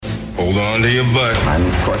Hold on to your butt. I'm,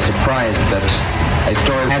 of course, surprised that a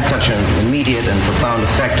story had such an immediate and profound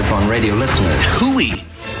effect upon radio listeners. Hooey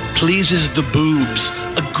pleases the boobs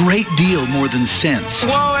a great deal more than sense.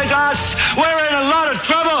 Woe is us! We're in a lot of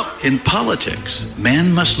trouble! In politics,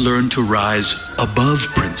 man must learn to rise above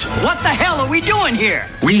principle. What the hell are we doing here?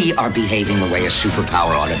 We are behaving the way a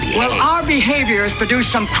superpower ought to behave. Well, our behavior has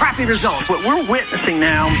produced some crappy results. What we're witnessing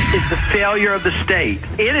now is the failure of the state.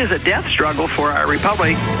 It is a death struggle for our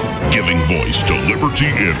republic. Giving voice to liberty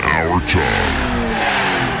in our time.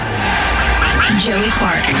 Joey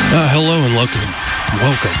Clark. Hello and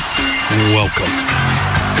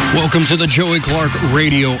welcome to the Joey Clark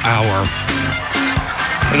Radio Hour.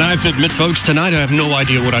 And I have to admit, folks, tonight I have no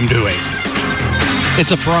idea what I'm doing.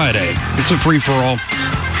 It's a Friday. It's a free-for-all.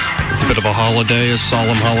 It's a bit of a holiday, a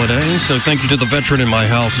solemn holiday. So thank you to the veteran in my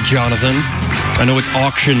house, Jonathan. I know it's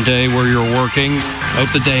auction day where you're working. I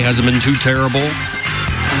hope the day hasn't been too terrible.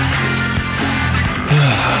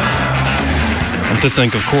 And to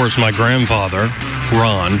think, of course, my grandfather,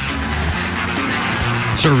 Ron,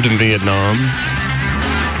 served in Vietnam.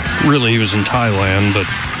 Really, he was in Thailand, but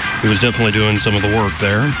he was definitely doing some of the work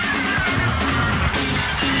there.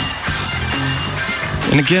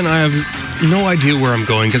 And again, I have no idea where I'm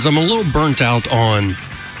going because I'm a little burnt out on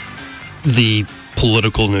the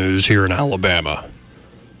political news here in Alabama.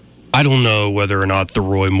 I don't know whether or not the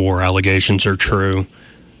Roy Moore allegations are true.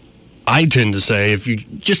 I tend to say if you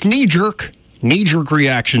just knee-jerk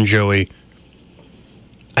reaction, Joey,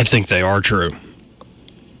 I think they are true.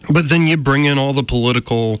 But then you bring in all the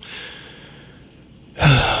political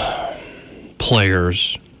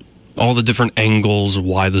players, all the different angles of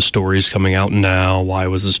why the story's coming out now, why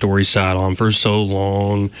was the story sat on for so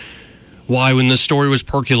long, why when the story was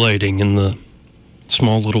percolating in the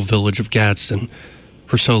small little village of Gadsden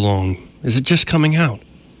for so long, is it just coming out?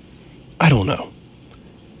 I don't know.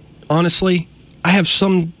 Honestly, I have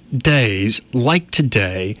some days, like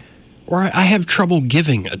today, where I have trouble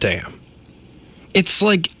giving a damn. It's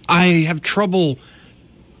like I have trouble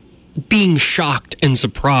being shocked and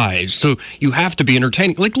surprised, so you have to be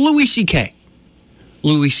entertaining. Like Louis C.K.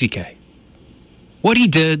 What he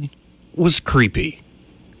did was creepy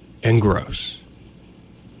and gross,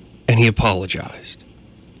 and he apologized.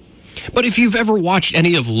 But if you've ever watched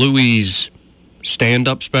any of Louis'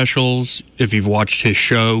 stand-up specials, if you've watched his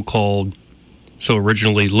show called So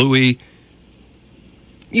Originally Louis,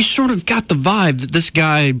 you sort of got the vibe that this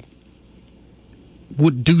guy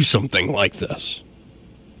would do something like this.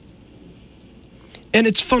 And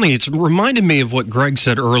it's funny, it's reminded me of what Greg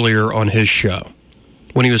said earlier on his show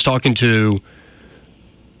when he was talking to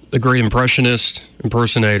the great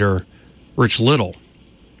impersonator, Rich Little.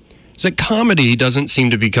 It's that comedy doesn't seem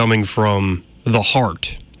to be coming from the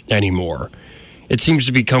heart anymore. It seems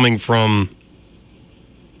to be coming from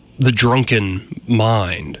the drunken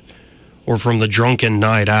mind, or from the drunken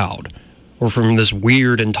night out, or from this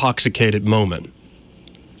weird intoxicated moment.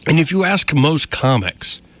 And if you ask most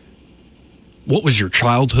comics, what was your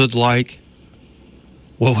childhood like?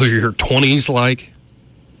 What were your 20s like?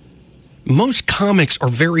 Most comics are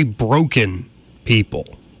very broken people.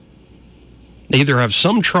 They either have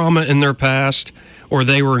some trauma in their past, or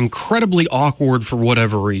they were incredibly awkward for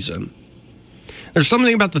whatever reason. There's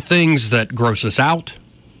something about the things that gross us out,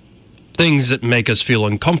 things that make us feel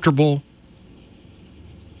uncomfortable,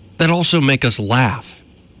 that also make us laugh.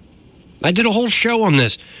 I did a whole show on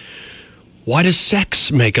this. Why does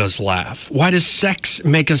sex make us laugh? Why does sex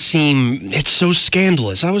make us seem, it's so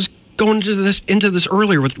scandalous? I was going into this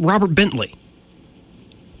earlier with Robert Bentley.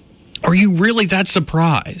 Are you really that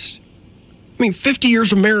surprised? I mean, 50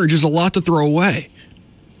 years of marriage is a lot to throw away.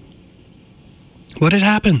 But it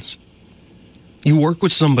happens. You work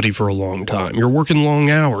with somebody for a long time. You're working long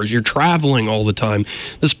hours. You're traveling all the time.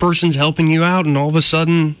 This person's helping you out, and all of a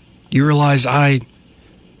sudden, you realize, I'm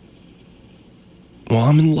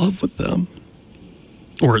in love with them.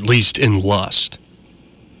 Or at least in lust.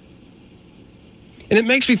 And it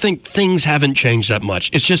makes me think things haven't changed that much.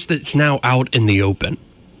 It's just that it's now out in the open.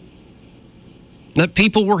 That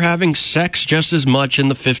people were having sex just as much in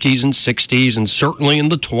the 50s and 60s, and certainly in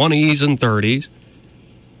the 20s and 30s.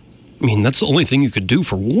 I mean, that's the only thing you could do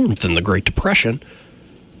for warmth in the Great Depression.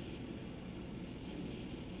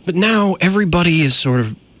 But now everybody is sort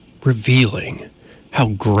of revealing how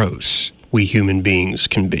gross we human beings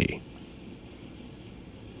can be.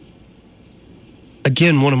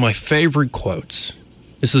 Again, one of my favorite quotes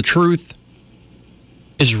is the truth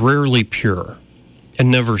is rarely pure and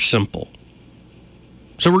never simple.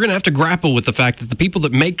 So we're going to have to grapple with the fact that the people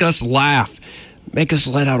that make us laugh, make us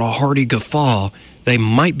let out a hearty guffaw, they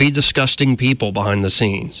might be disgusting people behind the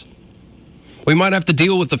scenes. We might have to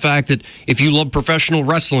deal with the fact that if you love professional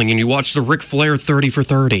wrestling and you watch the Ric Flair 30 for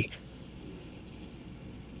 30,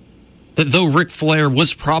 that though Ric Flair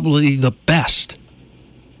was probably the best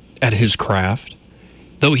at his craft,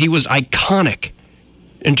 though he was iconic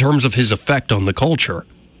in terms of his effect on the culture,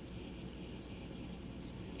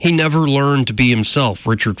 he never learned to be himself,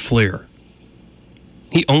 Richard Fleer.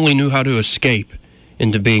 He only knew how to escape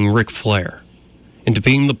into being Ric Flair, into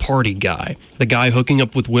being the party guy, the guy hooking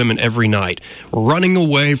up with women every night, running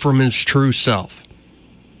away from his true self.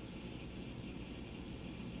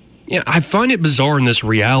 Yeah, I find it bizarre in this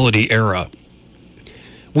reality era.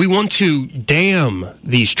 We want to damn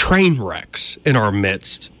these train wrecks in our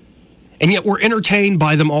midst, and yet we're entertained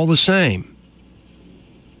by them all the same.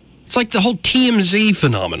 It's like the whole TMZ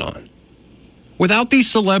phenomenon. Without these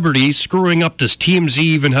celebrities screwing up, does TMZ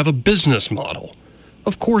even have a business model?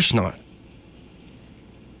 Of course not.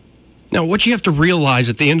 Now, what you have to realize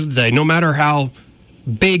at the end of the day, no matter how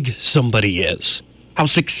big somebody is, how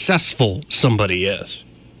successful somebody is,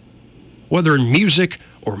 whether in music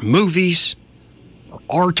or movies or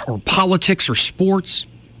art or politics or sports,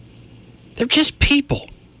 they're just people.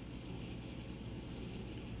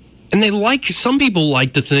 And some people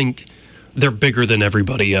like to think they're bigger than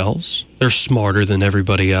everybody else. They're smarter than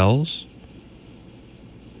everybody else.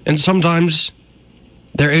 And sometimes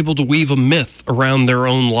they're able to weave a myth around their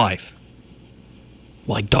own life.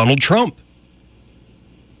 Like Donald Trump.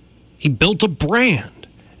 He built a brand,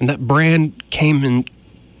 and that brand came in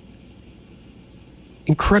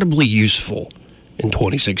incredibly useful in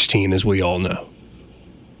 2016, as we all know.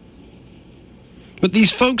 But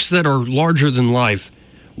these folks that are larger than life,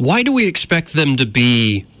 why do we expect them to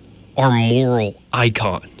be our moral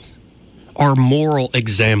icons, our moral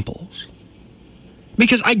examples?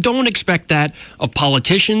 Because I don't expect that of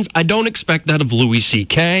politicians. I don't expect that of Louis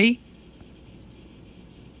C.K.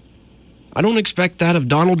 I don't expect that of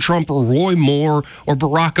Donald Trump or Roy Moore or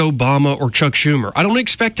Barack Obama or Chuck Schumer. I don't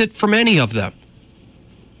expect it from any of them.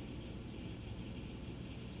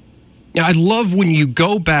 Now, I love when you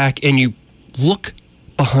go back and you look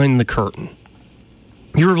behind the curtain.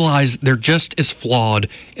 You realize they're just as flawed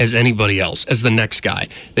as anybody else, as the next guy.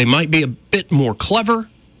 They might be a bit more clever.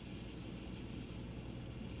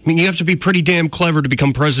 I mean, you have to be pretty damn clever to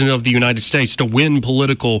become president of the United States, to win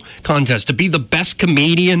political contests, to be the best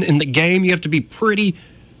comedian in the game. You have to be pretty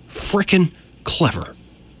frickin' clever.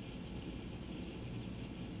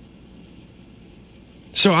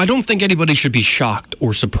 So I don't think anybody should be shocked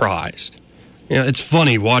or surprised. You know, it's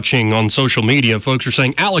funny watching on social media, folks are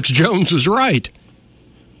saying, Alex Jones was right.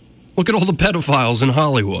 Look at all the pedophiles in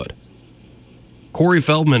Hollywood. Corey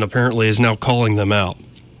Feldman apparently is now calling them out.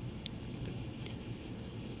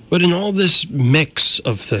 But in all this mix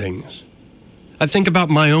of things, I think about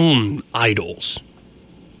my own idols,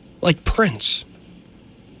 like Prince.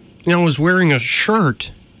 You know, I was wearing a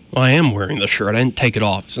shirt. Well, I am wearing the shirt. I didn't take it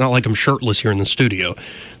off. It's not like I'm shirtless here in the studio.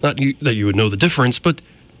 Not that you would know the difference, but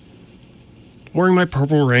wearing my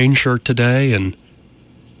Purple Rain shirt today, and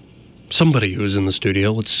somebody who was in the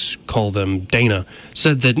studio, let's call them Dana,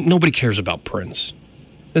 said that nobody cares about Prince.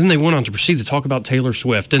 And then they went on to proceed to talk about Taylor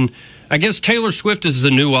Swift. And I guess Taylor Swift is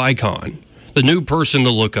the new icon, the new person to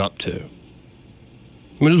look up to.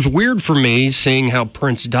 I mean, it was weird for me seeing how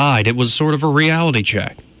Prince died. It was sort of a reality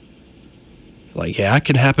check. Like, yeah, it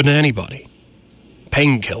can happen to anybody.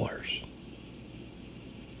 Painkillers.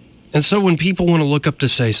 And so when people want to look up to,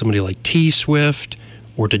 say, somebody like T. Swift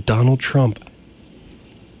or to Donald Trump,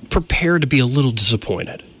 prepare to be a little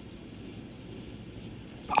disappointed.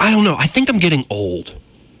 I don't know. I think I'm getting old.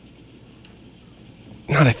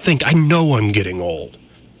 Not I think. I know I'm getting old.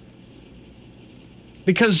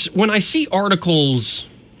 Because when I see articles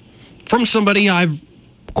from somebody I've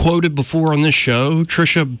quoted before on this show,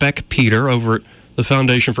 Tricia Beck-Peter over at the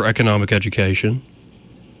Foundation for Economic Education,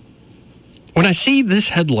 when I see this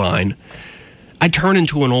headline, I turn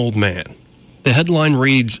into an old man. The headline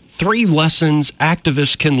reads, 3 lessons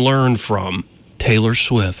activists can learn from Taylor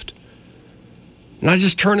Swift. And I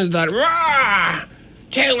just turn into that, rah!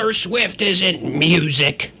 Taylor Swift isn't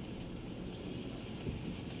music.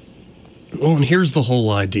 Well, and here's the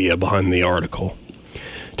whole idea behind the article.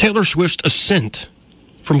 Taylor Swift's ascent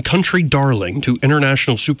from country darling to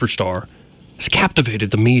international superstar has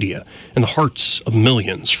captivated the media and the hearts of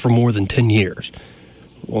millions for more than 10 years.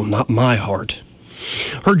 Well, not my heart.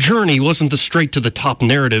 Her journey wasn't the straight-to-the-top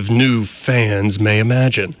narrative new fans may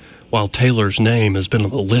imagine. While Taylor's name has been on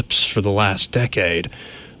the lips for the last decade,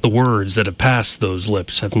 the words that have passed those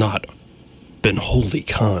lips have not been wholly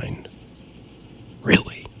kind.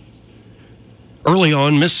 Really. Early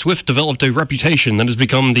on, Miss Swift developed a reputation that has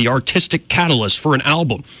become the artistic catalyst for an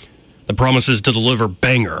album that promises to deliver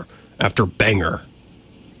banger after banger.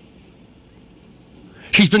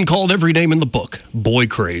 She's been called every name in the book: boy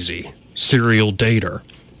crazy, serial dater,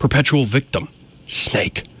 perpetual victim,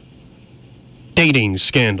 snake. Dating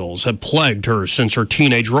scandals have plagued her since her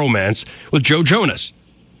teenage romance with Joe Jonas.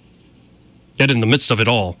 Yet in the midst of it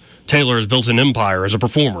all, Taylor has built an empire as a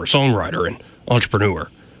performer, songwriter, and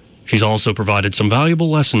entrepreneur. She's also provided some valuable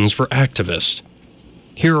lessons for activists.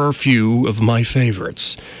 Here are a few of my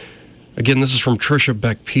favorites. Again, this is from Trisha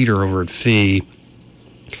Beck-Peter over at Fee.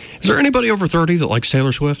 Is there anybody over 30 that likes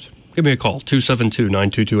Taylor Swift? Give me a call,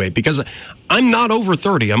 272-9228. Because I'm not over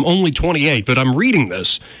 30. I'm only 28, but I'm reading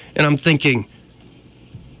this, and I'm thinking,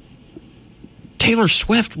 Taylor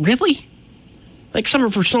Swift, really? Like, some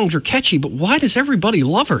of her songs are catchy, but why does everybody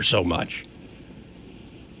love her so much?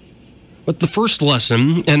 But the first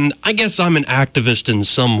lesson, and I guess I'm an activist in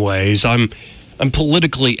some ways, I'm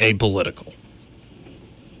politically apolitical.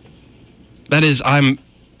 That is, I'm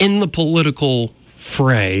in the political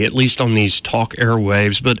fray, at least on these talk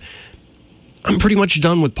airwaves, but I'm pretty much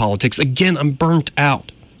done with politics. Again, I'm burnt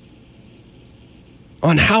out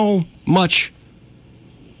on how much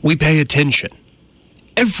we pay attention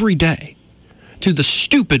every day to the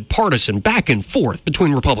stupid partisan back and forth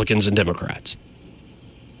between Republicans and Democrats.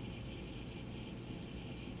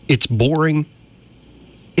 It's boring.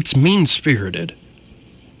 It's mean-spirited.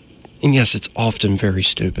 And yes, it's often very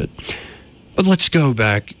stupid. But let's go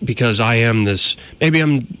back, because I am this, maybe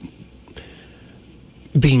I'm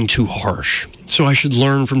being too harsh. So I should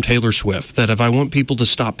learn from Taylor Swift that if I want people to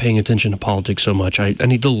stop paying attention to politics so much, I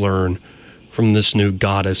need to learn from this new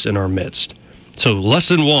goddess in our midst. So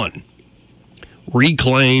lesson 1,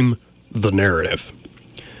 reclaim the narrative.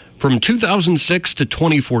 From 2006 to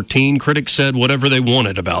 2014, critics said whatever they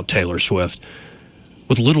wanted about Taylor Swift,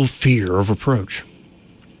 with little fear of reproach.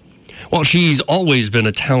 While she's always been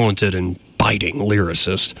a talented and biting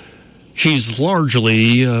lyricist, she's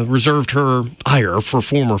largely reserved her ire for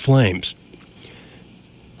former flames.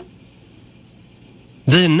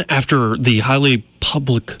 Then, after the highly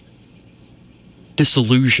public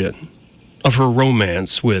disillusion of her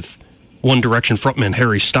romance with One Direction frontman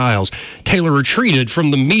Harry Styles, Taylor retreated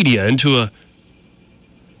from the media into a...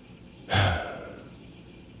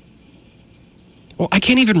 Well, I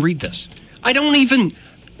can't even read this. I don't even...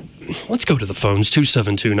 Let's go to the phones,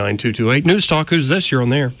 272-9228. News Talk, who's this? You're on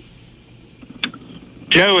there.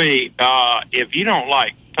 Joey, if you don't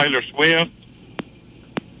like Taylor Swift,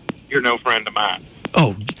 you're no friend of mine.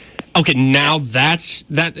 Oh, okay, now this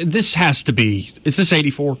has to be... Is this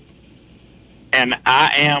 84? And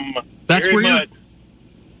I am very much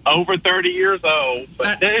over 30 years old.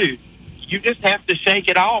 But, dude, you just have to shake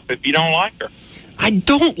it off if you don't like her. I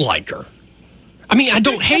don't like her. I mean, I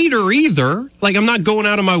don't hate her either. Like, I'm not going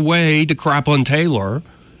out of my way to crap on Taylor,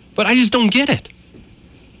 but I just don't get it.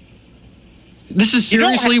 This is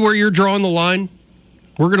seriously where you're drawing the line?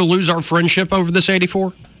 We're going to lose our friendship over this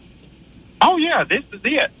 84? Oh, yeah, this is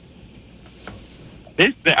it.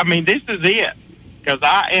 This is it. Because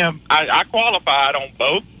I qualified on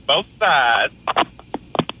both sides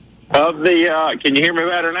of the, can you hear me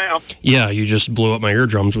better now? Yeah, you just blew up my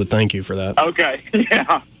eardrums with thank you for that. Okay,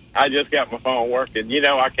 yeah. I just got my phone working. You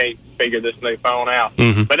know, I can't figure this new phone out.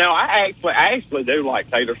 Mm-hmm. But no, I actually do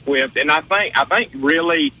like Taylor Swift, and I think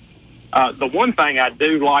really the one thing I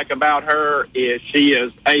do like about her is she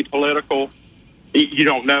is apolitical. You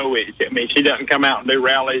don't know it. I mean, she doesn't come out and do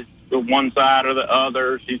rallies to one side or the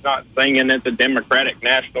other. She's not singing at the Democratic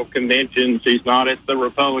National Convention. She's not at the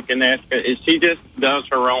Republican National. She just does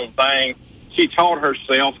her own thing. She taught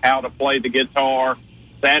herself how to play the guitar,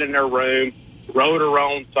 sat in her room, wrote her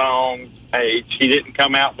own songs. Hey, she didn't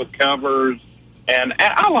come out with covers, and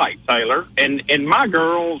I like Taylor. And my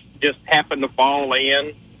girls just happen to fall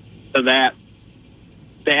in to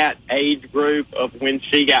that age group of when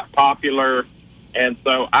she got popular, and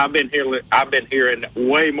so I've been hearing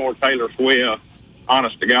way more Taylor Swift,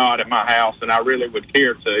 honest to God, at my house, and I really would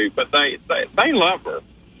care to. But they love her,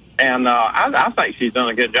 and I think she's done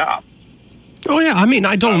a good job. Oh yeah, I mean,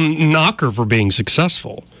 I don't knock her for being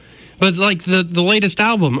successful. But, like, the latest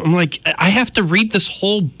album, I'm like, I have to read this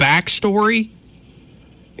whole backstory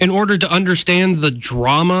in order to understand the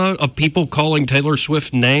drama of people calling Taylor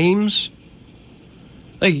Swift names?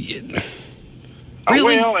 Like,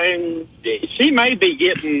 really? Well, and she may be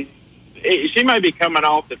coming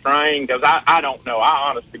off the train, because I don't know.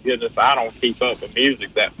 Honest to goodness, I don't keep up with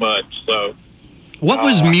music that much, so... What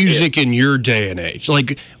was music in your day and age?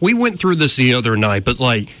 Like, we went through this the other night, but,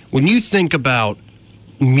 like, when you think about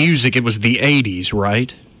music, it was the 80s,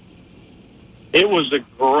 right? It was the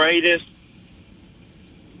greatest.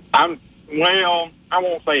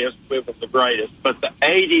 won't say it was the greatest, but the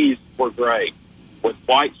 80s were great with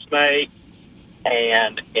Whitesnake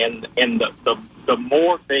and the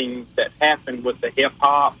more things that happened with the hip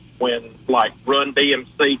hop when like Run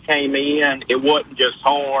DMC came in. It wasn't just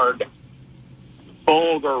hard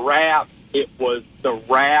vulgar rap. It was the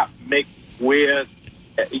rap mixed with,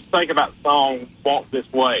 you think about the song Walk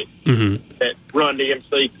This Way that Run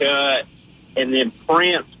DMC cut, and then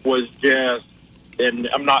Prince was just, and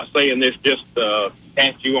I'm not saying this just to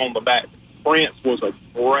pat you on the back, Prince was a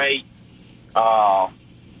great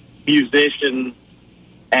musician,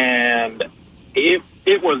 and it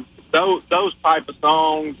was those type of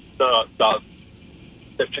songs, the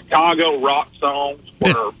Chicago rock songs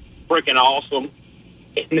were freaking awesome.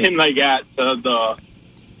 And then they got the,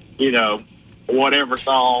 whatever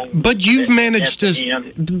song. But you've managed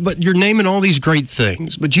to, but you're naming all these great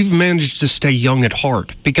things, but you've managed to stay young at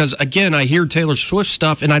heart. Because, again, I hear Taylor Swift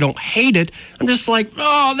stuff, and I don't hate it. I'm just like,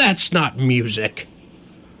 oh, that's not music.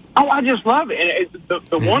 Oh, I just love it. And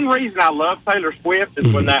the one reason I love Taylor Swift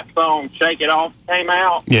is when that song Shake It Off came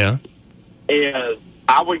out. Yeah. Is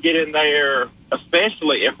I would get in there,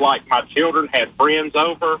 especially if, like, my children had friends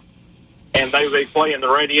over, and they would be playing the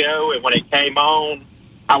radio, and when it came on,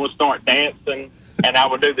 I would start dancing, and I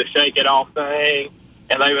would do the Shake It Off thing,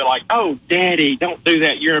 and they were like, "Oh, Daddy, don't do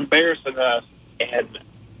that. You're embarrassing us." And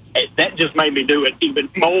that just made me do it even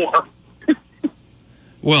more.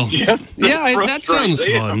 Well, yeah, that sounds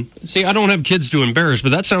fun. See, I don't have kids to embarrass,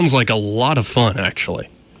 but that sounds like a lot of fun, actually.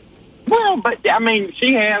 Well, but, I mean,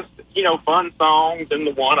 she has, fun songs, and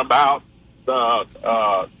the one about the,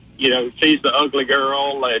 she's the ugly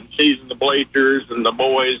girl, and she's in the bleachers, and the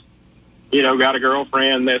boys, got a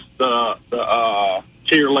girlfriend that's the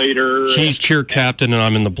cheerleader. She's cheer captain, and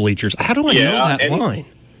I'm in the bleachers. How do I know that line?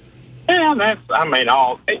 Yeah,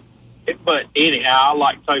 but anyhow, I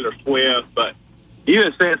like Taylor Swift, but you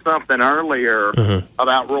had said something earlier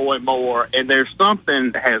about Roy Moore, and there's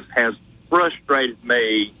something that has frustrated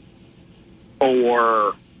me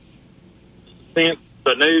since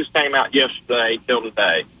the news came out yesterday till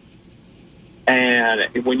today.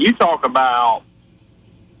 And when you talk about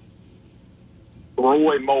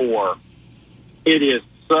Roy Moore, it is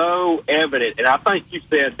so evident, and I think you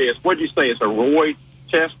said this. What did you say? It's a Rorschach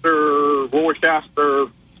test.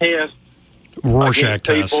 Rorschach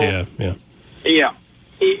test, yeah. Yeah.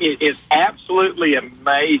 It is absolutely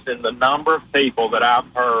amazing the number of people that I've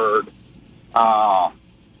heard,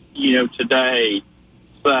 today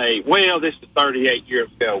say, well, this is 38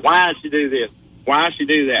 years ago. Why did she do this? Why did she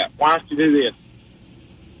do that? Why did she do this?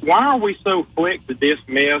 Why are we so quick to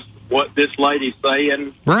dismiss what this lady's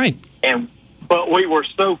saying? Right. But we were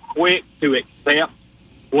so quick to accept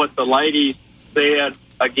what the lady said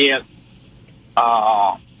against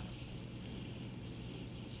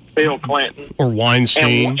Bill Clinton or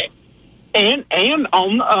Weinstein. And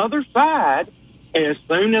on the other side, as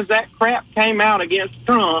soon as that crap came out against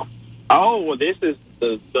Trump, this is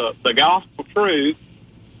the gospel truth.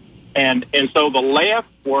 And so the left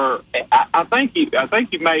were. I think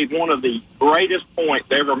you made one of the greatest points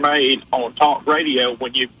ever made on talk radio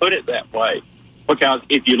when you put it that way. Because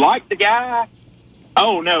if you like the guy,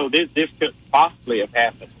 no, this couldn't possibly have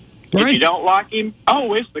happened. Right. If you don't like him,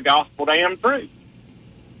 it's the gospel damn truth.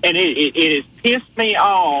 And it has pissed me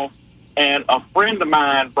off. And a friend of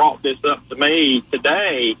mine brought this up to me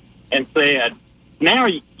today and said, "Now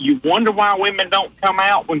you wonder why women don't come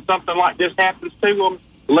out when something like this happens to them?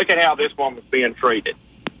 Look at how this woman's being treated.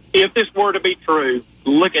 If this were to be true,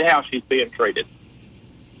 look at how she's being treated."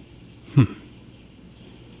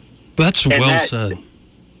 That's well said.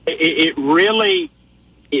 It really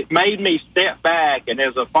made me step back. And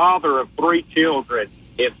as a father of 3 children,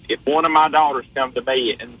 if one of my daughters come to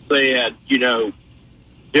me and said,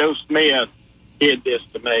 Joe Smith did this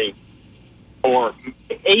to me, or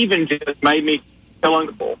even just made me feel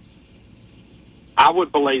uncomfortable, I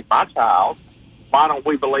would believe my child. Why don't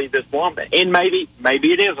we believe this woman? And maybe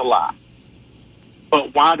it is a lie.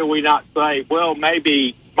 But why do we not say, well,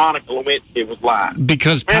 maybe Monica Lewinsky was lying?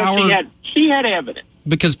 Because power. She had evidence.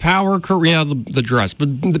 Because power, the dress,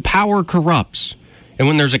 but the power corrupts. And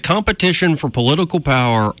when there's a competition for political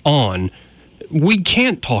power we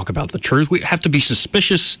can't talk about the truth. We have to be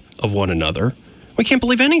suspicious of one another. We can't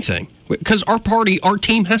believe anything because our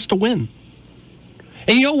team has to win.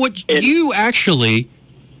 And you know what? You actually,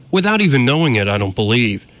 without even knowing it, I don't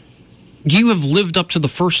believe, you have lived up to the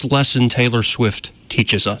first lesson Taylor Swift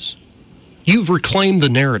teaches us. You've reclaimed the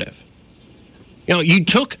narrative. You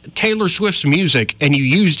took Taylor Swift's music and you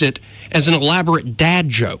used it as an elaborate dad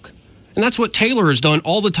joke. And that's what Taylor has done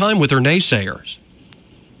all the time with her naysayers.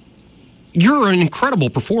 You're an incredible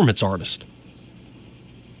performance artist.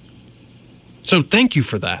 So thank you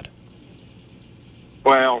for that.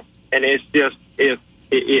 Well, and it's just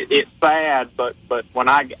it's sad, but when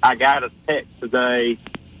I got a text today,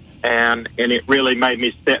 and it really made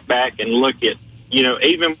me step back and look at,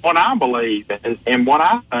 even what I believe and what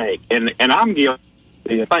I think, and I'm guilty.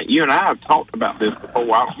 I think you and I have talked about this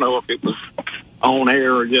before. I don't know if it was on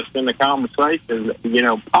air or just in the conversation.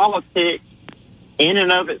 Politics in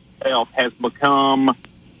and of itself has become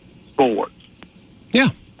sports. Yeah.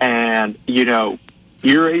 And,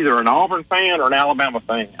 you're either an Auburn fan or an Alabama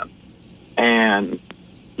fan. And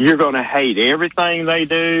you're going to hate everything they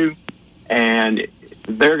do, and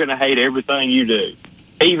they're going to hate everything you do,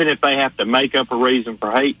 even if they have to make up a reason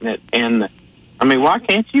for hating it. And, why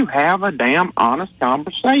can't you have a damn honest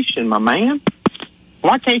conversation, my man?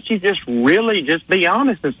 Why can't you just really just be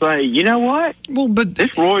honest and say, you know what? Well, but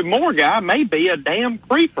this Roy Moore guy may be a damn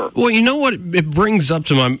creeper. Well, you know what it brings up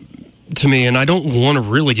to me, and I don't want to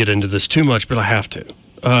really get into this too much, but I have to.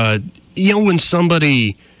 When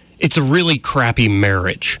somebody, it's a really crappy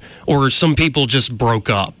marriage, or some people just broke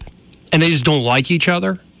up, and they just don't like each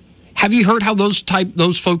other. Have you heard how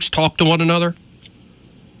those folks talk to one another?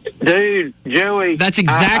 Dude, Joey. That's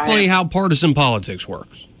exactly how partisan politics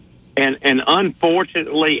works. And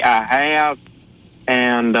unfortunately, I have.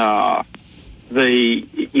 And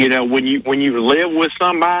when you live with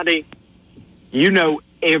somebody,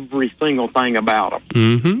 every single thing about them.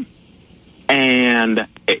 Mm-hmm. And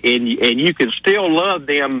you can still love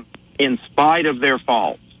them in spite of their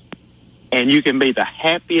faults. And you can be the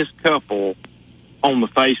happiest couple on the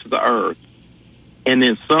face of the earth. And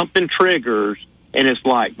then something triggers, and it's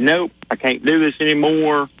like, nope, I can't do this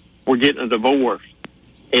anymore. We're getting a divorce.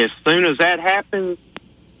 As soon as that happens,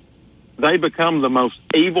 they become the most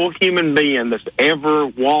evil human being that's ever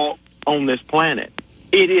walked on this planet.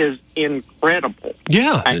 It is incredible.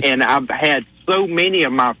 Yeah. And I've had so many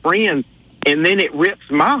of my friends, and then it rips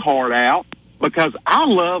my heart out because I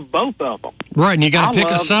love both of them. Right, and you got to pick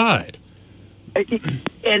a side.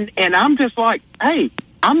 And I'm just like, hey,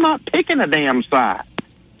 I'm not picking a damn side.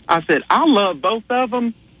 I said, I love both of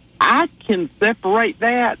them. I can separate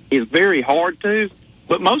that. It's very hard to,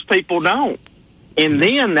 but most people don't. And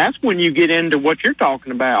then that's when you get into what you're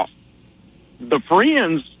talking about. The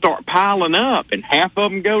friends start piling up, and half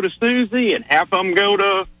of them go to Susie, and half of them go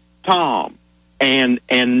to Tom. And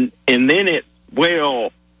then it's,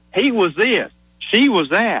 well, he was this, she was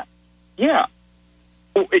that. Yeah.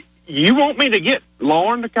 You want me to get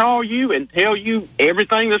Lauren to call you and tell you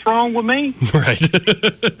everything that's wrong with me? Right.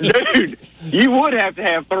 Dude, you would have to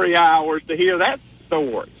have 3 hours to hear that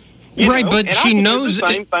story. Right, but and she knows the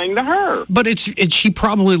same thing to her. But she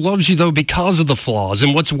probably loves you though because of the flaws.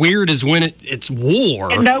 And what's weird is when it's war.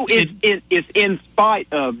 And no, it's in spite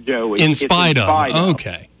of, Joey. In spite of.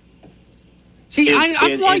 Okay. See,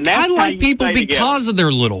 I like people because of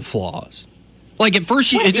their little flaws. Like at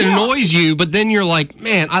first it annoys you, but then you're like,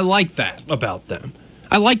 man, I like that about them.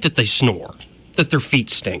 I like that they snore, that their feet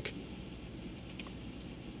stink.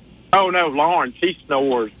 Oh no, Lauren, she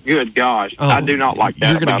snores. Good gosh, I do not like that.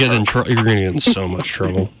 You're going to get in trouble. You're going to get in so much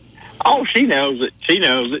trouble. Oh, she knows it. She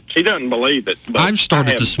knows it. She doesn't believe it. I've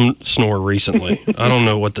started to snore recently. I don't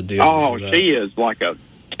know what the deal is. Oh, she is like a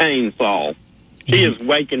chainsaw. She is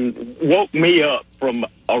woke me up from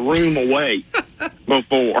a room away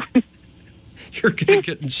before. You're going to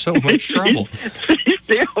get in so much trouble. She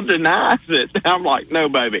still denies it. I'm like, no,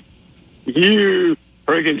 baby. You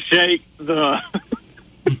freaking shake the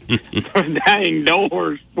dang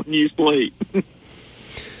doors when you sleep.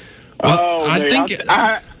 Well, I think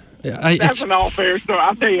that's an all-fair story.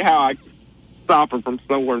 I'll tell you how I stopped her from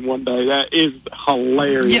snoring one day. That is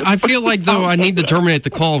hilarious. Yeah, I feel like, though, I need to terminate the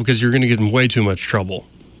call because you're going to get in way too much trouble.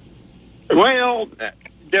 Well,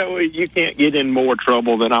 Joey, you can't get in more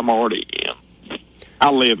trouble than I'm already in. I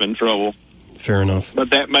live in trouble. Fair enough. But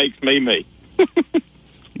that makes me me.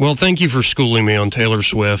 Well, thank you for schooling me on Taylor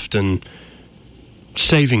Swift and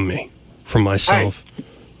saving me from myself.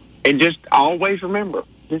 Hey, and just always remember,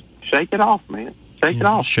 just shake it off, man. Shake it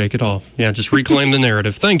off. Shake it off. Yeah, just reclaim the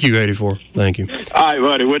narrative. Thank you, 84. Thank you. All right,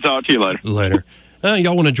 buddy. We'll talk to you later. Later.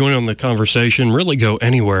 Y'all want to join on the conversation, really go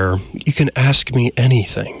anywhere. You can ask me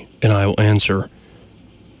anything, and I will answer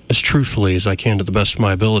as truthfully as I can to the best of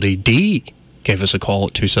my ability. Dee gave us a call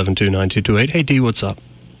at 272-9228. Hey, Dee, what's up?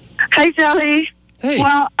 Hey, Joey. Hey.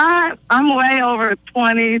 Well, I'm way over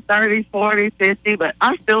 20, 30, 40, 50, but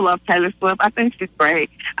I still love Taylor Swift. I think she's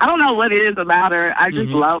great. I don't know what it is about her. I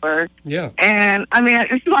just love her. Yeah. And, I mean,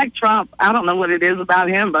 it's like Trump. I don't know what it is about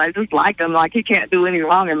him, but I just like him. Like, he can't do any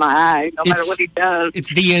wrong in my eyes, no matter what he does.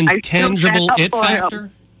 It's the intangible it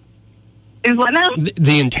factor? Is what now?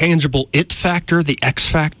 The intangible it factor, the X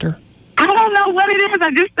factor? I don't know. what it is.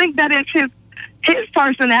 I just think that it's his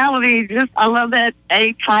personality. Just, I love that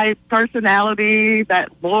A-type personality, that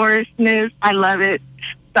boorishness. I love it.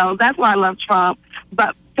 So that's why I love Trump.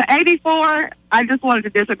 But to 84, I just wanted to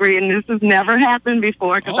disagree, and this has never happened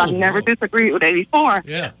before because I've never disagreed with 84.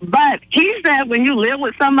 Yeah. But he said when you live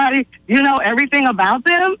with somebody, you know everything about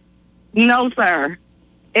them. No, sir.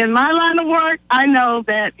 In my line of work, I know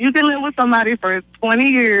that you can live with somebody for 20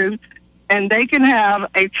 years, and they can have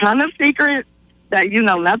a ton of secrets that you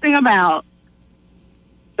know nothing about.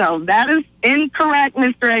 So that is incorrect,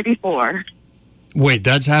 Mr. 84. Wait,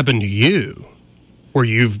 that's happened to you? Where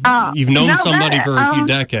you've known somebody for a few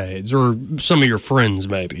decades, or some of your friends,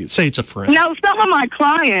 maybe. Say it's a friend. No, some of my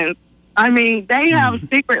clients, I mean, they have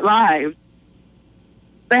secret lives.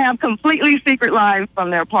 They have completely secret lives from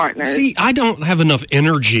their partners. See, I don't have enough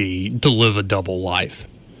energy to live a double life.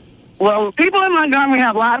 Well, people in Montgomery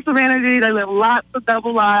have lots of energy. They live lots of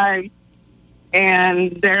double lives.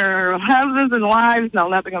 And their husbands and wives know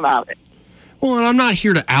nothing about it. Well, and I'm not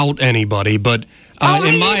here to out anybody, but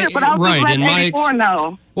in my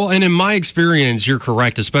well, and in my experience, you're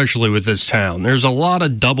correct, especially with this town. There's a lot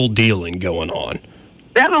of double dealing going on.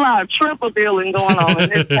 There's a lot of triple dealing going on in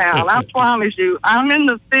this town. I promise you. I'm in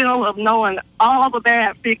the field of knowing all the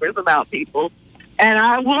bad secrets about people, and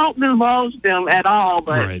I won't divulge them at all.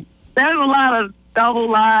 But there's a lot of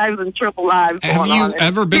double lives and triple lives going on. Have you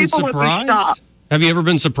ever been surprised? Have you ever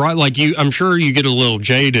been surprised? Like I'm sure you get a little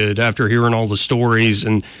jaded after hearing all the stories.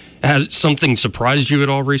 And has something surprised you at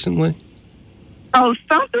all recently? Oh,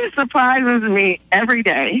 something surprises me every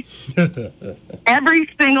day. Every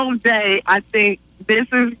single day, I think this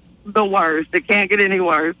is the worst. It can't get any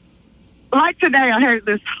worse. Like today, I heard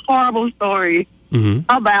this horrible story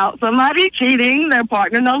about somebody cheating. Their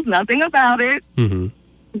partner knows nothing about it. Mm-hmm.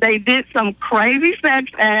 They did some crazy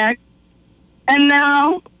sex act, and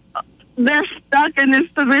now they're stuck in this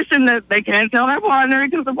position that they can't tell their partner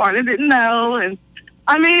because the partner didn't know. And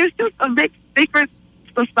I mean, it's just a big secret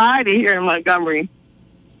society here in Montgomery.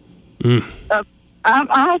 I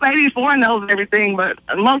hope 84 knows everything, but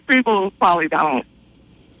most people probably don't.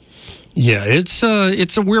 Yeah, it's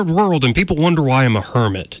a weird world, and people wonder why I'm a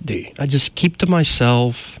hermit, D. I just keep to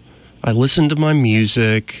myself. I listen to my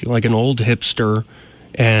music like an old hipster,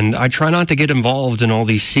 and I try not to get involved in all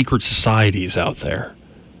these secret societies out there.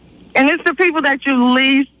 And it's the people that you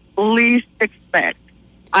least expect.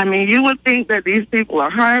 I mean, you would think that these people are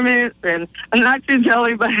hermits, and not you,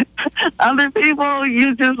 Joey, but other people,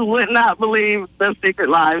 you just would not believe the secret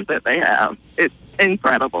lives that they have. It's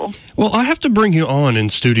incredible. Well, I have to bring you on in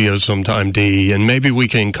studio sometime, Dee, and maybe we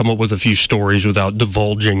can come up with a few stories without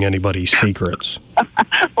divulging anybody's secrets.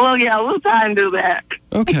 Well, yeah, we'll try and do that.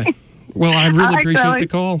 Okay. Well, I really appreciate the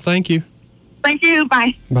call. Thank you. Thank you.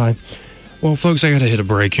 Bye. Bye. Well, folks, I got to hit a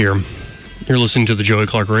break here. You're listening to the Joey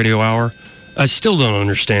Clark Radio Hour. I still don't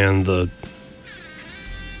understand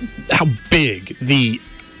how big the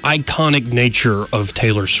iconic nature of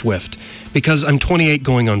Taylor Swift, because I'm 28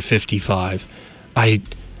 going on 55. I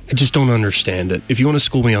just don't understand it. If you want to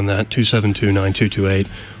school me on that, 272-9228,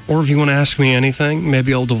 or if you want to ask me anything,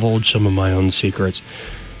 maybe I'll divulge some of my own secrets.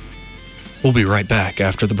 We'll be right back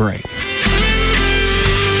after the break.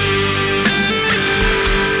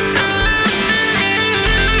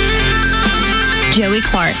 Joey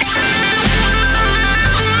Clark.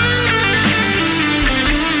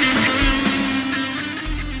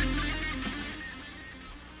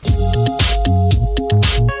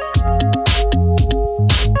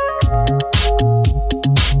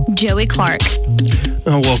 Joey Clark.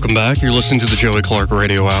 Welcome back. You're listening to the Joey Clark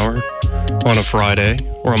Radio Hour on a Friday,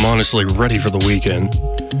 where I'm honestly ready for the weekend.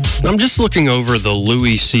 And I'm just looking over the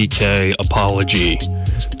Louis C.K. apology,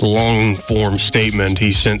 the long-form statement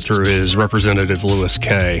he sent through his representative, Louis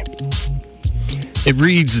K. It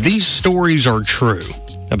reads, "These stories are true,"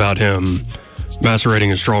 about him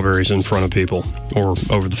macerating his strawberries in front of people, or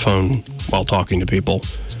over the phone while talking to people,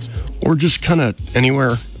 or just kind of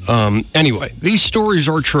anywhere. Anyway, these stories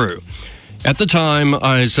are true. At the time,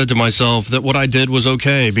 I said to myself that what I did was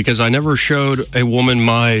okay because I never showed a woman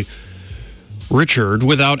my Richard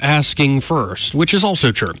without asking first, which is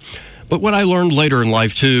also true. But what I learned later in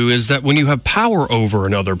life, too, is that when you have power over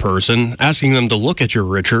another person, asking them to look at your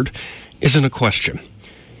Richard isn't a question.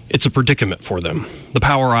 It's a predicament for them. The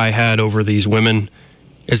power I had over these women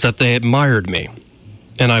is that they admired me,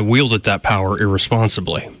 and I wielded that power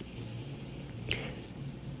irresponsibly.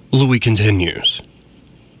 Louis continues,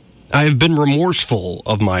 "I have been remorseful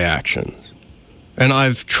of my actions, and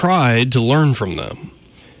I've tried to learn from them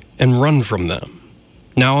and run from them.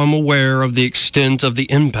 Now I'm aware of the extent of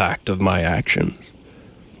the impact of my actions.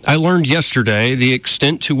 I learned yesterday the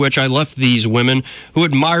extent to which I left these women who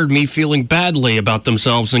admired me feeling badly about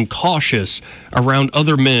themselves and cautious around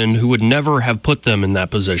other men who would never have put them in that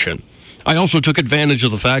position. I also took advantage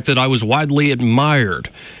of the fact that I was widely admired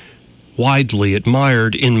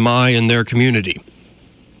in my and their community,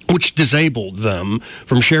 which disabled them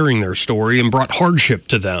from sharing their story and brought hardship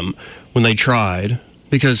to them when they tried,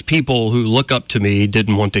 because people who look up to me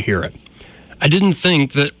didn't want to hear it. I didn't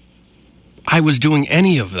think that I was doing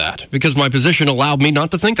any of that because my position allowed me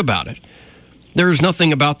not to think about it. There is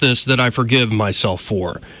nothing about this that I forgive myself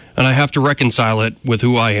for, and I have to reconcile it with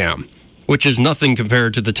who I am, which is nothing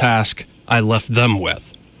compared to the task I left them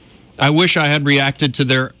with. I wish I had reacted to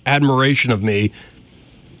their admiration of me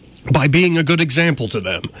by being a good example to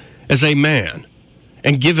them as a man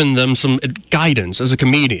and given them some guidance as a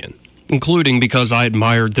comedian, including because I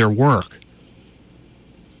admired their work.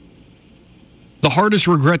 The hardest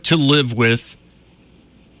regret to live with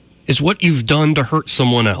is what you've done to hurt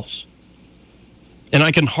someone else. And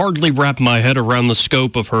I can hardly wrap my head around the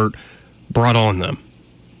scope of hurt brought on them.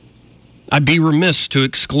 I'd be remiss to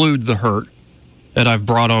exclude the hurt that I've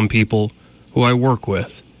brought on people who I work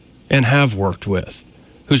with and have worked with,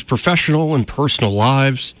 whose professional and personal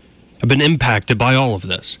lives have been impacted by all of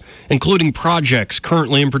this, including projects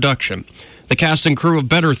currently in production, the cast and crew of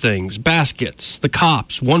Better Things, Baskets, The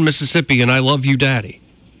Cops, One Mississippi, and I Love You, Daddy.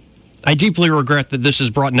 I deeply regret that this has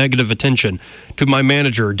brought negative attention to my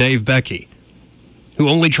manager, Dave Becky, who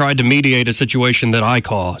only tried to mediate a situation that I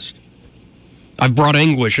caused. I've brought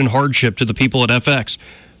anguish and hardship to the people at FX,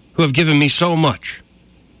 who have given me so much.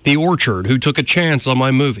 The Orchard, who took a chance on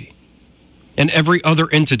my movie. And every other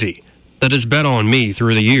entity that has bet on me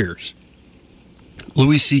through the years.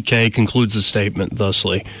 Louis C.K. concludes the statement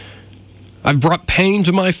thusly: I've brought pain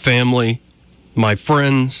to my family, my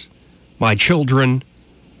friends, my children,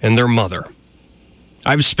 and their mother.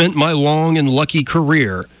 I've spent my long and lucky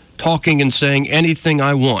career talking and saying anything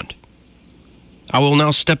I want. I will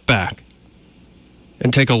now step back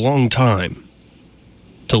and take a long time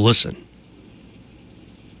to listen.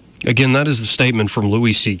 Again, that is the statement from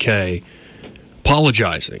Louis C.K.,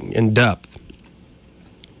 apologizing in depth.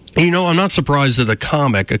 And you know, I'm not surprised that a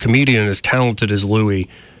comedian as talented as Louis,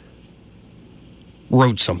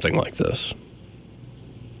 wrote something like this.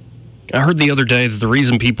 I heard the other day that the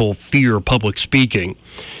reason people fear public speaking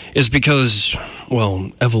is because, well,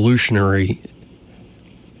 evolutionary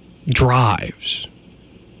drives.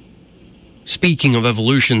 Speaking of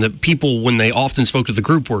evolution, that people, when they often spoke to the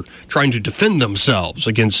group, were trying to defend themselves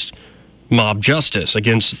against mob justice,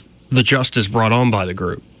 against the justice brought on by the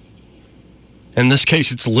group. In this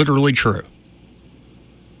case, it's literally true.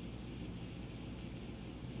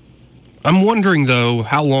 I'm wondering, though,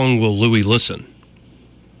 how long will Louis listen?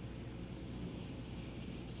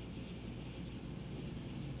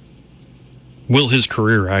 Will his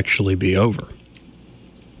career actually be over?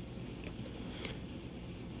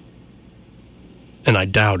 And I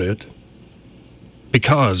doubt it,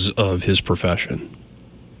 because of his profession.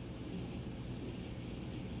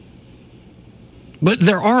 But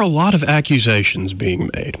there are a lot of accusations being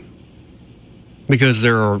made, because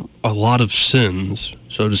there are a lot of sins,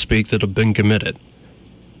 so to speak, that have been committed.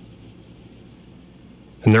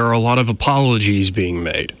 And there are a lot of apologies being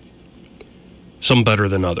made, some better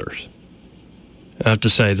than others. I have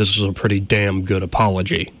to say, this was a pretty damn good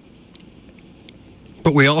apology.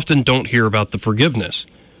 But we often don't hear about the forgiveness.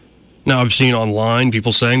 Now, I've seen online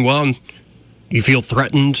people saying, well, you feel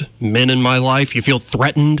threatened, men in my life, you feel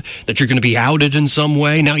threatened that you're going to be outed in some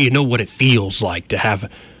way. Now you know what it feels like to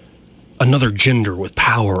have another gender with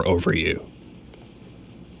power over you.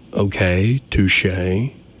 Okay,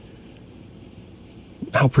 touché.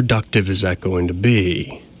 How productive is that going to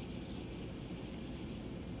be?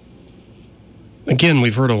 Again,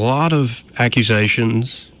 we've heard a lot of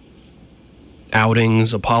accusations,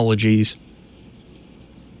 outings, apologies.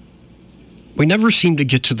 We never seem to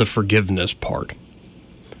get to the forgiveness part.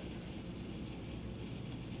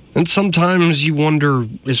 And sometimes you wonder,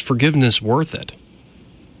 is forgiveness worth it?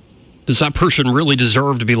 Does that person really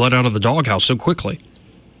deserve to be let out of the doghouse so quickly?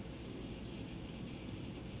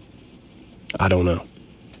 I don't know.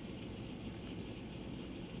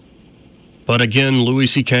 But again, Louis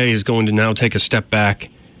C.K. is going to now take a step back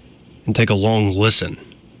and take a long listen.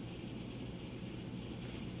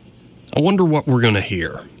 I wonder what we're going to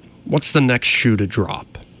hear. What's the next shoe to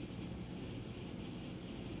drop?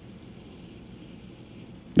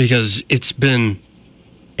 Because it's been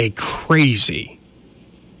a crazy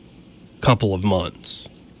couple of months.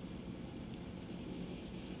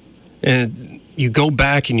 And you go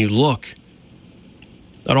back and you look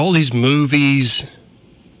at all these movies,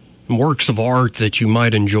 and works of art that you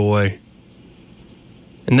might enjoy.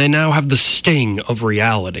 And they now have the sting of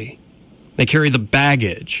reality. They carry the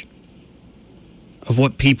baggage of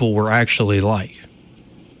what people were actually like.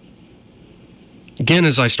 Again,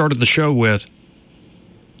 as I started the show with,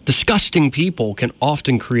 disgusting people can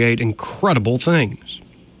often create incredible things.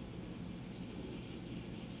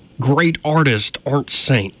 Great artists aren't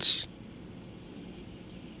saints.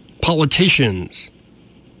 Politicians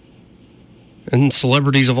and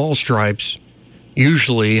celebrities of all stripes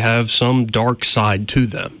usually have some dark side to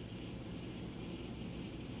them.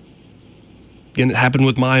 And it happened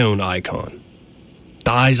with my own icon.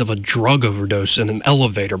 Dies of a drug overdose in an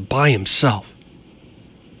elevator by himself.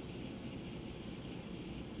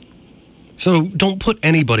 So don't put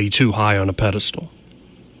anybody too high on a pedestal.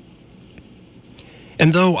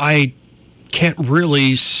 And though I can't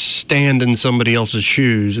really stand in somebody else's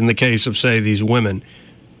shoes in the case of, say, these women,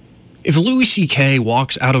 if Louis C.K.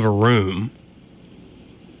 walks out of a room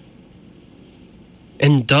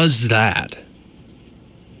and does that,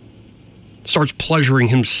 starts pleasuring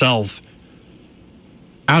himself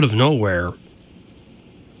out of nowhere,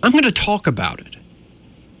 I'm going to talk about it.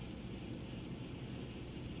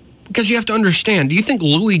 Because you have to understand, do you think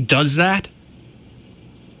Louis does that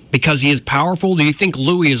because he is powerful? Do you think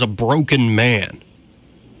Louis is a broken man?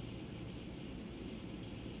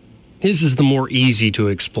 This is the more easy to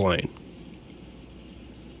explain.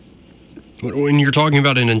 When you're talking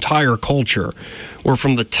about an entire culture, where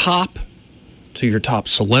from the top to your top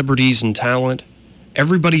celebrities and talent,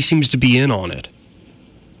 everybody seems to be in on it.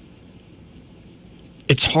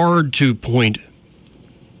 It's hard to point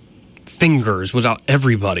fingers without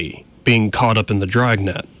everybody being caught up in the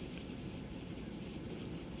dragnet.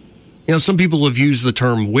 You know, some people have used the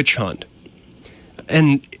term witch hunt,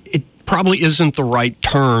 and it probably isn't the right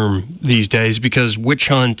term these days because witch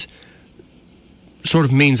hunt sort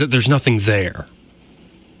of means that there's nothing there.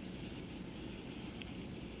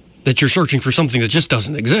 That you're searching for something that just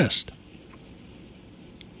doesn't exist.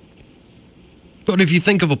 But if you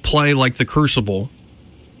think of a play like The Crucible,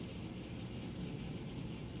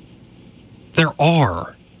 there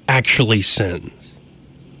are actually sins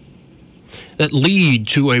that lead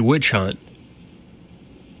to a witch hunt.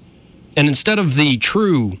 And instead of the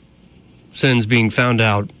true sins being found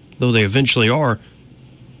out, though they eventually are,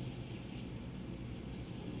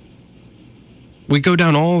 we go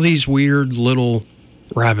down all these weird little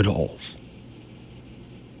rabbit holes.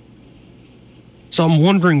 So I'm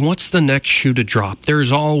wondering, what's the next shoe to drop?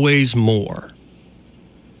 There's always more.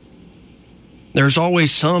 There's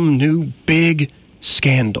always some new big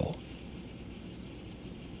scandal.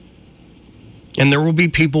 And there will be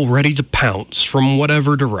people ready to pounce from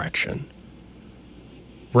whatever direction.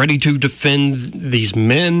 Ready to defend these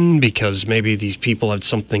men because maybe these people had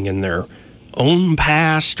something in their own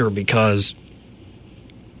past or because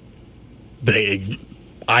they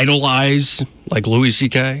idolize, like Louis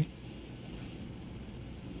C.K.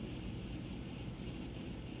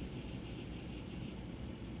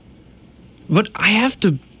 But I have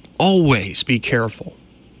to always be careful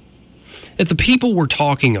that the people we're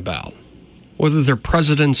talking about, whether they're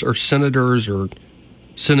presidents or senators or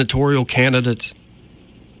senatorial candidates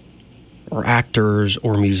or actors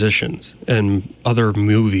or musicians and other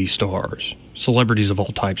movie stars, celebrities of all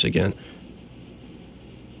types again,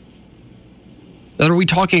 that are we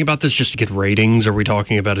talking about this just to get ratings? Are we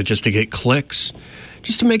talking about it just to get clicks?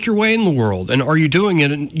 Just to make your way in the world? And are you doing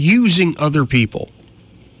it and using other people?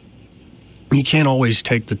 You can't always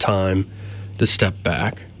take the time to step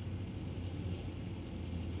back.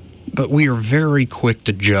 But we are very quick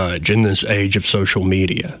to judge in this age of social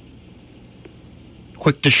media.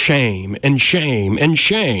 Quick to shame and shame and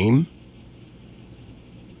shame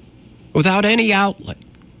without any outlet.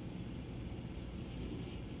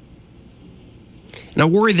 And I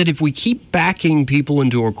worry that if we keep backing people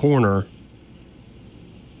into a corner,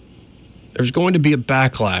 there's going to be a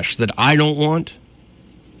backlash that I don't want,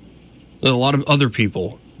 that a lot of other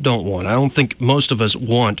people don't want. I don't think most of us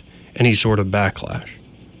want any sort of backlash.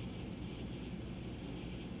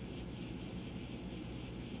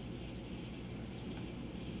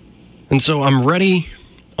 And so I'm ready,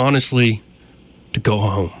 honestly, to go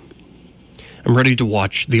home. I'm ready to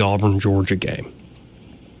watch the Auburn-Georgia game.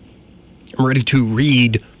 I'm ready to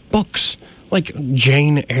read books like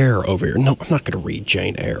Jane Eyre over here. No, I'm not going to read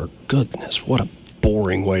Jane Eyre. Goodness, what a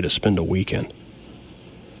boring way to spend a weekend.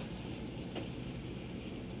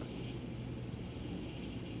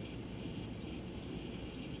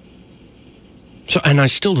 So, and I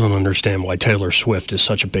still don't understand why Taylor Swift is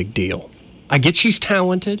such a big deal. I get she's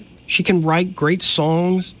talented. She can write great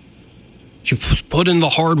songs. She's put in the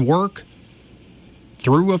hard work.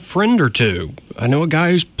 through a friend or two. I know a guy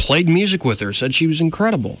who's played music with her, said she was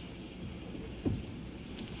incredible.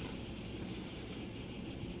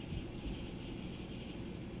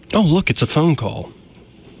 Oh, look, it's a phone call.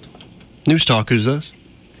 News Talk, who's this?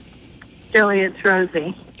 Julie, it's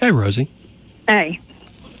Rosie. Hey, Rosie. Hey.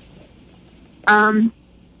 I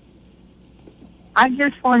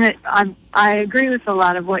just want to, I agree with a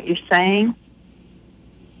lot of what you're saying.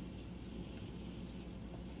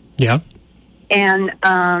 Yeah. And,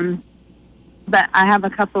 but I have a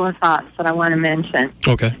couple of thoughts that I want to mention.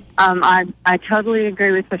 Okay. I totally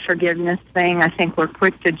agree with the forgiveness thing. I think we're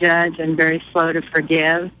quick to judge and very slow to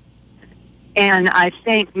forgive. And I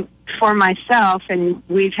think for myself, and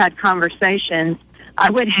we've had conversations, I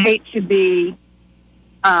would hate to be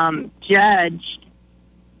judged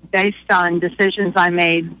based on decisions I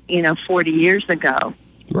made, 40 years ago.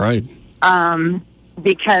 Right.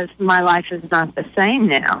 Because my life is not the same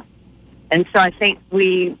now. And so I think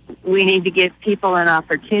we need to give people an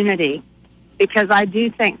opportunity, because I do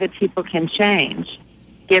think that people can change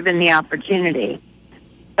given the opportunity.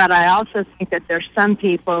 But I also think that there's some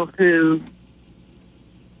people who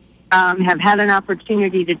have had an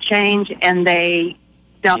opportunity to change and they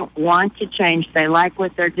don't want to change. They like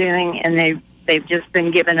what they're doing, and they've just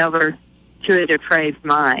been given over to a depraved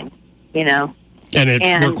mind, And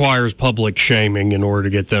it requires public shaming in order to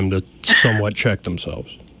get them to somewhat check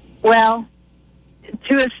themselves. Well,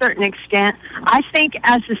 to a certain extent, I think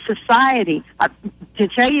as a society, to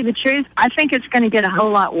tell you the truth, I think it's going to get a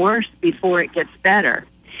whole lot worse before it gets better.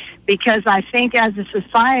 Because I think as a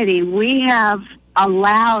society, we have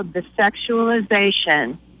allowed the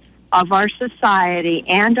sexualization of our society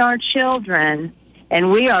and our children,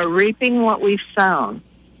 and we are reaping what we've sown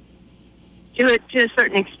to a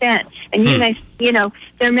certain extent. And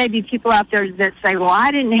there may be people out there that say, well,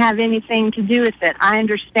 I didn't have anything to do with it. I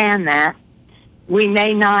understand that. We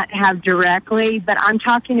may not have directly, but I'm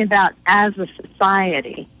talking about as a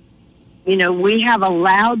society. We have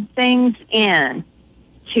allowed things in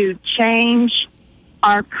to change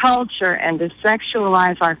our culture and to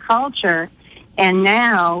sexualize our culture. And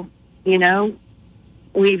now,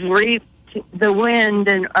 we've reaped the wind,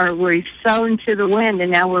 or we've sown to the wind,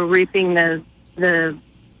 and now we're reaping the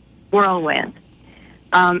whirlwind.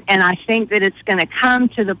 And I think that it's going to come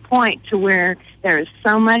to the point to where there is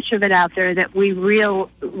so much of it out there that we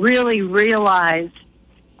really realize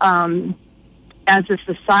as a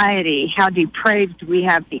society how depraved we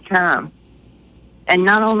have become. And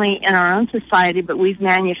not only in our own society, but we've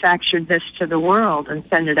manufactured this to the world and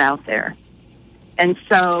sent it out there. And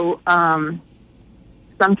so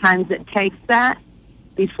sometimes it takes that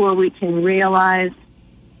before we can realize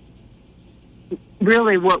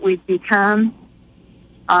really what we've become.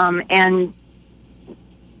 And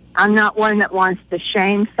I'm not one that wants to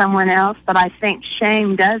shame someone else, but I think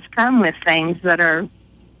shame does come with things that are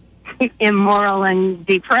immoral and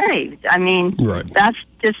depraved. I mean, right. That's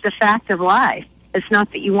just a fact of life. It's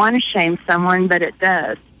not that you want to shame someone, but it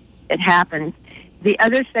does. It happens. The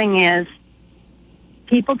other thing is,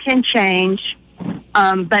 people can change,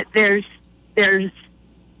 but there's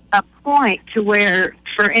a point to where,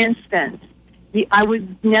 for instance, I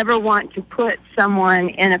would never want to put someone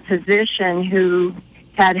in a position who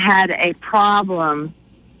had a problem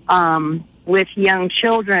with young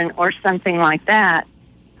children or something like that.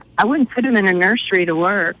 I wouldn't put them in a nursery to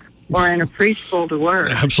work or in a preschool to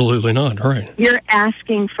work. Absolutely not, right. You're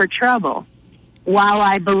asking for trouble. While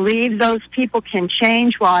I believe those people can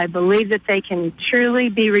change, while I believe that they can truly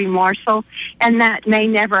be remorseful, and that may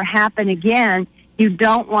never happen again, you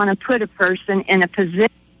don't want to put a person in a position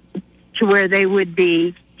to where they would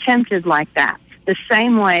be tempted like that. The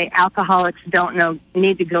same way alcoholics don't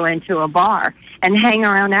need to go into a bar and hang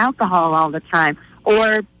around alcohol all the time,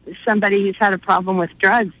 or somebody who's had a problem with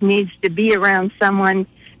drugs needs to be around someone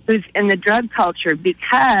who's in the drug culture,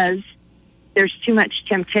 because there's too much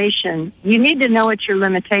temptation. You need to know what your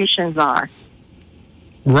limitations are.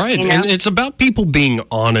 Right, and it's about people being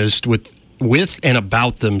honest with and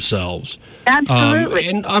about themselves.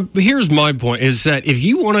 Absolutely. Here's my point, is that if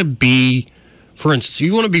you want to be, for instance,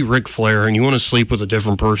 you want to be Ric Flair and you want to sleep with a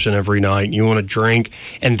different person every night and you want to drink,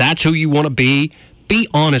 and that's who you want to be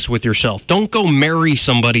honest with yourself. Don't go marry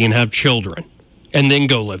somebody and have children and then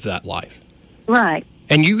go live that life. Right.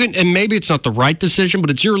 And and maybe it's not the right decision, but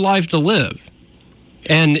it's your life to live.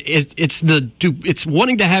 And it's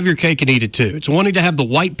wanting to have your cake and eat it too. It's wanting to have the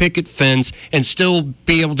white picket fence and still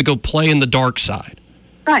be able to go play in the dark side.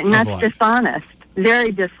 Right, and that's dishonest.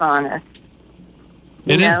 Very dishonest.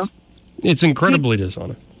 It is. It's incredibly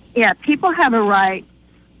dishonest. Yeah, people have a right.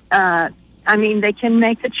 They can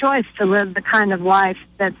make the choice to live the kind of life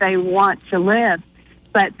that they want to live.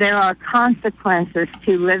 but there are consequences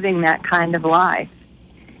to living that kind of life.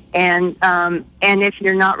 And if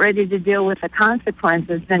you're not ready to deal with the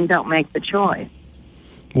consequences, then don't make the choice.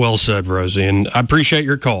 Well said, Rosie, and I appreciate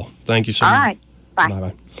your call. Thank you so much. All right. Bye.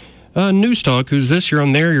 Bye-bye. News Talk, who's this? You're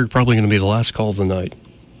on there. You're probably going to be the last call of the night.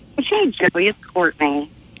 Hey, Joey, it's Courtney.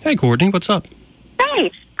 Hey, Courtney, what's up?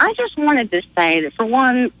 Hey, I just wanted to say that, for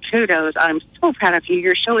one, kudos. I'm so proud of you.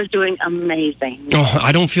 Your show is doing amazing. Oh,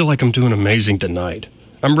 I don't feel like I'm doing amazing tonight.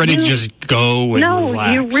 I'm ready to just go and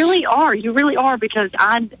relax. You really are. You really are, because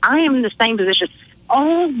I am in the same position.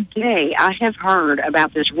 All day I have heard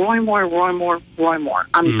about this Roy Moore.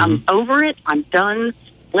 I'm over it. I'm done.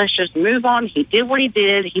 Let's just move on. He did what he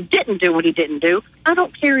did. He didn't do what he didn't do. I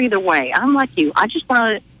don't care either way. I'm like you. I just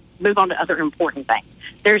want to move on to other important things.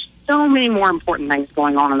 There's so many more important things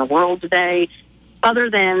going on in the world today, other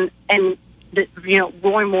than,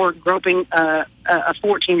 Roy Moore groping a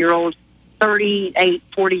 14-year-old 38,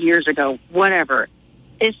 40 years ago, whatever.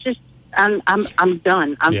 It's just, I'm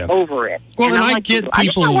done. I'm over it. Well, and I like get people's, I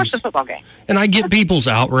just want to watch the football game. And I get people's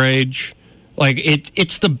outrage. Like,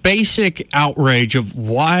 it's the basic outrage of,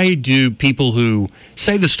 why do people who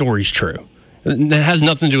say the story's true, it has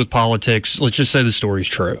nothing to do with politics, let's just say the story's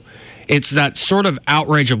true. It's that sort of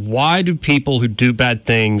outrage of, why do people who do bad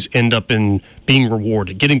things end up in being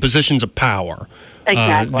rewarded, getting positions of power,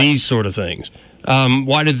 these sort of things.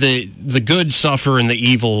 Why did the good suffer and the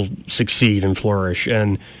evil succeed and flourish?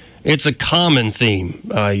 And it's a common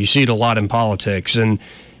theme. You see it a lot in politics, and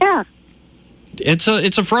it's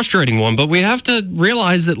a frustrating one. But we have to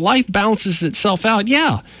realize that life balances itself out.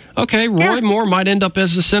 Yeah, okay, Roy Moore might end up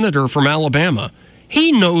as a senator from Alabama.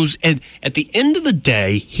 He knows, and at the end of the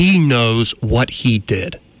day, he knows what he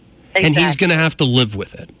did, and he's going to have to live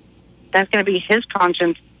with it. That's going to be his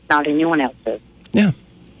conscience, not anyone else's. Yeah.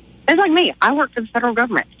 It's like me. I work for the federal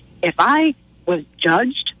government. If I was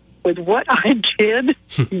judged with what I did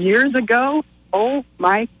years ago, oh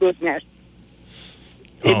my goodness,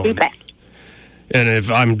 it'd be bad. And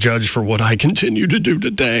if I'm judged for what I continue to do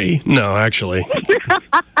today, no, actually,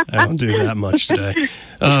 I don't do that much today.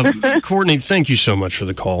 Courtney, thank you so much for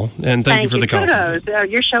the call, and thank you for the call. Kudos.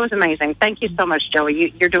 Your show is amazing. Thank you so much,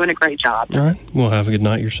 Joey. You're doing a great job. All right. Well, have a good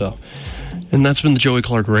night yourself. And that's been the Joey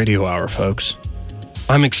Clark Radio Hour, folks.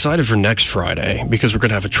 I'm excited for next Friday because we're going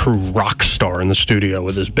to have a true rock star in the studio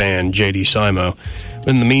with his band, J.D. Simo.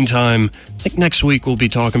 In the meantime, I think next week we'll be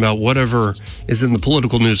talking about whatever is in the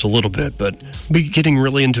political news a little bit, but we'll be getting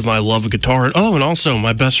really into my love of guitar. And also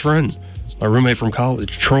my best friend, my roommate from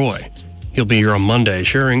college, Troy. He'll be here on Monday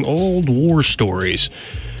sharing old war stories.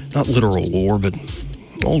 Not literal war, but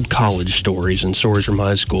old college stories and stories from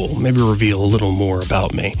high school. Maybe reveal a little more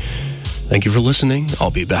about me. Thank you for listening.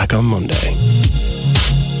 I'll be back on Monday.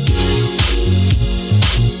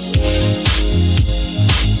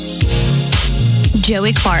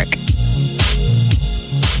 Joey Clark.